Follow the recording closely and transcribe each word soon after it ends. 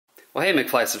Well, hey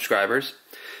McFly subscribers.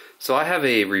 So I have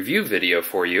a review video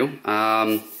for you.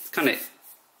 It's kind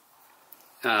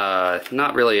of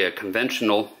not really a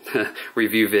conventional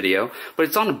review video, but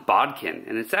it's on a bodkin,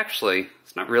 and it's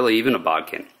not really even a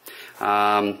bodkin.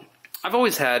 I've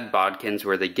always had bodkins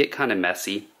where they get kind of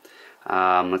messy.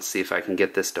 Let's see if I can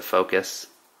get this to focus.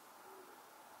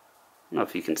 I don't know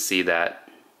if you can see that.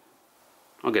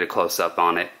 I'll get a close-up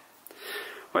on it.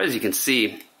 Well, as you can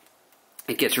see,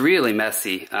 it gets really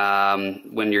messy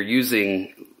when you're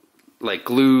using like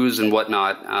glues and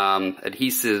whatnot,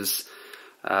 adhesives,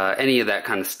 any of that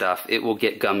kind of stuff. It will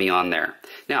get gummy on there.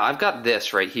 Now I've got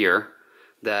this right here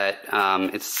that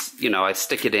it's, I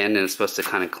stick it in and it's supposed to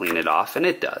kind of clean it off, and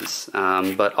it does.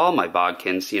 But all my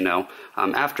bodkins,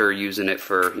 after using it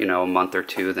for a month or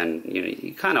two, then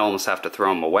you kind of almost have to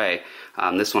throw them away.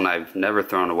 This one I've never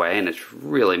thrown away, and it's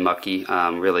really mucky,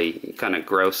 really kind of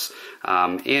gross,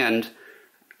 and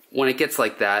when it gets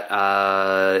like that,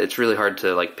 it's really hard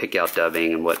to like pick out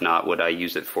dubbing and whatnot, what I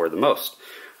use it for the most.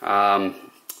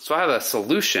 So I have a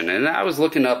solution, and I was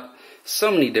looking up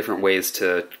so many different ways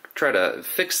to try to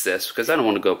fix this, because I don't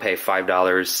want to go pay $5,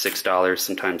 $6,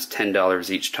 sometimes $10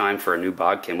 each time for a new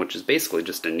bodkin, which is basically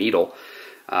just a needle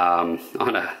on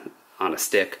a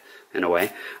stick in a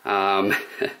way.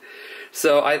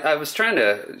 So I was trying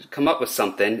to come up with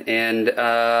something, and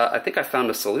I think I found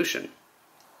a solution.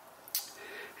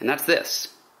 And that's this.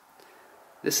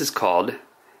 This is called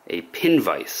a pin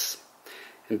vise.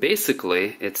 And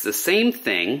basically, it's the same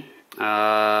thing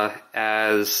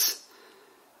as,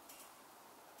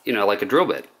 like a drill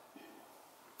bit.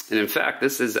 And in fact,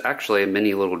 this is actually a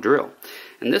mini little drill.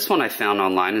 And this one I found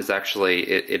online is actually,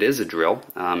 it is a drill.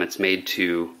 It's made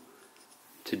to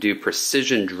do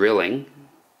precision drilling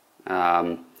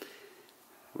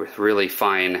with really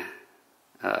fine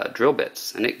drill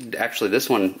bits. And this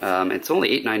one, it's only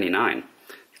 $8.99.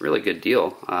 It's a really good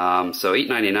deal. So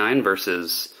 $8.99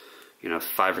 versus $5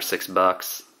 or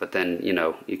 $6. But then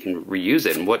you can reuse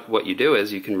it. And what you do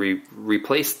is you can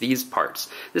replace these parts.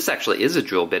 This actually is a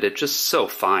drill bit. It's just so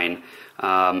fine.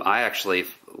 I actually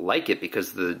like it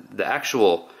because the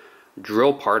actual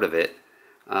drill part of it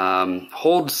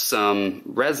holds some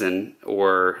resin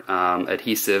or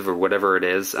adhesive or whatever it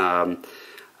is.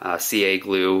 CA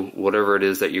glue, whatever it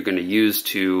is that you're going to use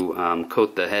to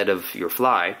coat the head of your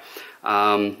fly.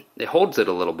 It holds it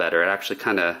a little better. It actually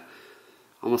kind of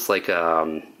almost like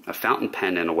a fountain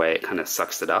pen in a way. It kind of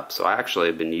sucks it up. So I actually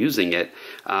have been using it.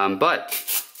 But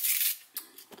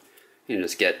you can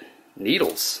just get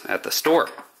needles at the store,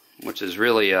 which is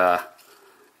really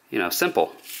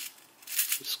simple.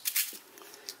 Just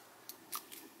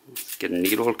get a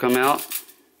needle to come out.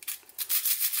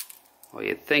 Well,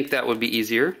 you'd think that would be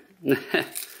easier.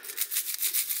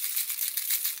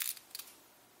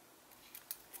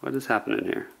 What is happening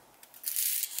here?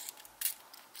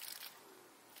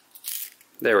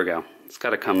 There we go. It's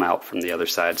got to come out from the other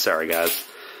side. Sorry, guys.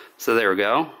 So there we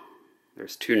go.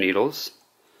 There's two needles.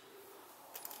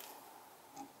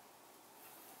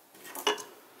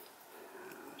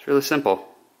 It's really simple.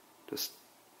 Just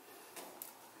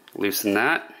loosen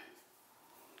that,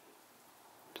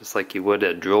 just like you would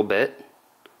a drill bit.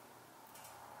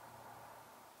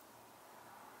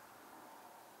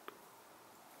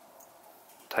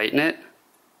 Tighten it,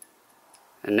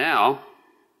 and now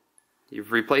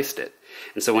you've replaced it.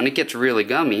 And so when it gets really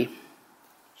gummy,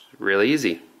 it's really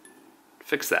easy to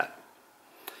fix that.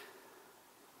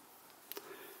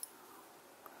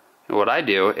 And what I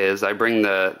do is I bring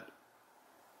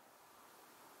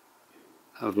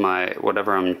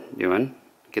whatever I'm doing,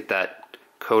 get that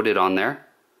coated on there,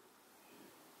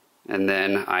 and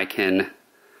then I can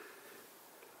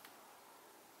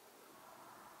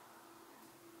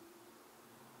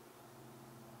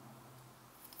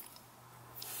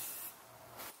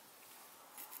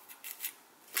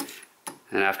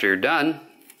and after you're done,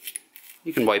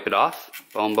 you can wipe it off.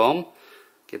 Boom, boom.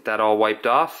 Get that all wiped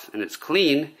off, and it's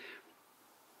clean.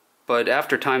 But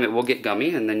after time, it will get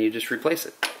gummy, and then you just replace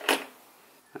it.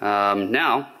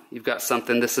 Now you've got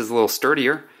something. This is a little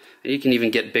sturdier, and you can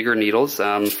even get bigger needles.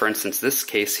 For instance, this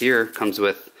case here comes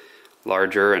with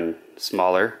larger and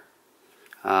smaller.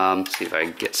 See if I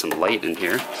can get some light in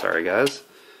here. Sorry, guys.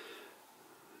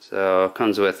 So it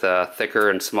comes with thicker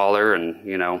and smaller and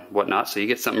whatnot. So you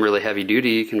get something really heavy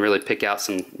duty. You can really pick out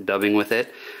some dubbing with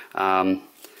it and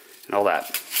all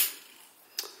that.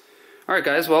 Alright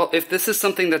guys, well if this is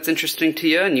something that's interesting to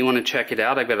you and you want to check it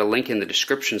out, I've got a link in the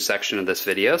description section of this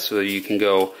video so you can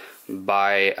go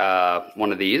buy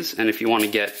one of these. And if you want to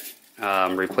get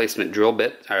replacement drill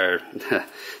bit, or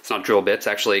it's not drill bits,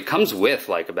 actually it comes with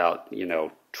like about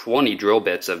 20 drill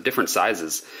bits of different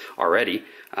sizes already.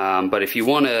 But if you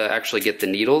want to actually get the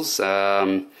needles,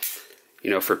 you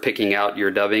know, for picking out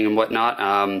your dubbing and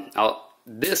whatnot,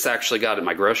 this actually got at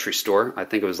my grocery store. I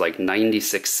think it was like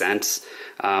 96 cents.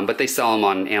 But they sell them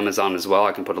on Amazon as well.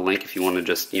 I can put a link if you want to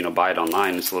just, you know, buy it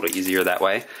online. It's a little easier that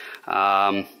way.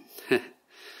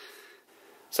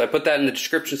 So I put that in the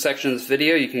description section of this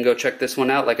video. You can go check this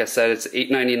one out. Like I said, it's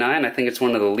 $8.99. I think it's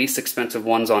one of the least expensive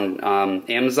ones on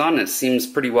Amazon. It seems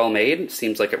pretty well made. It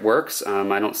seems like it works.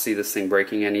 I don't see this thing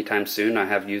breaking anytime soon. I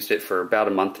have used it for about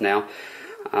a month now,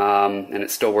 and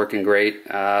it's still working great.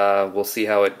 We'll see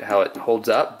how it holds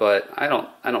up, but I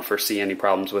don't foresee any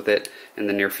problems with it in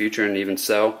the near future. And even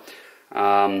so,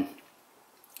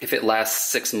 if it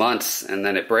lasts 6 months and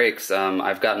then it breaks,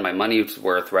 I've gotten my money's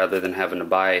worth rather than having to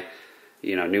buy,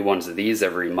 you know, new ones of these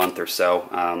every month or so.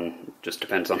 Just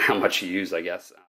depends on how much you use, I guess.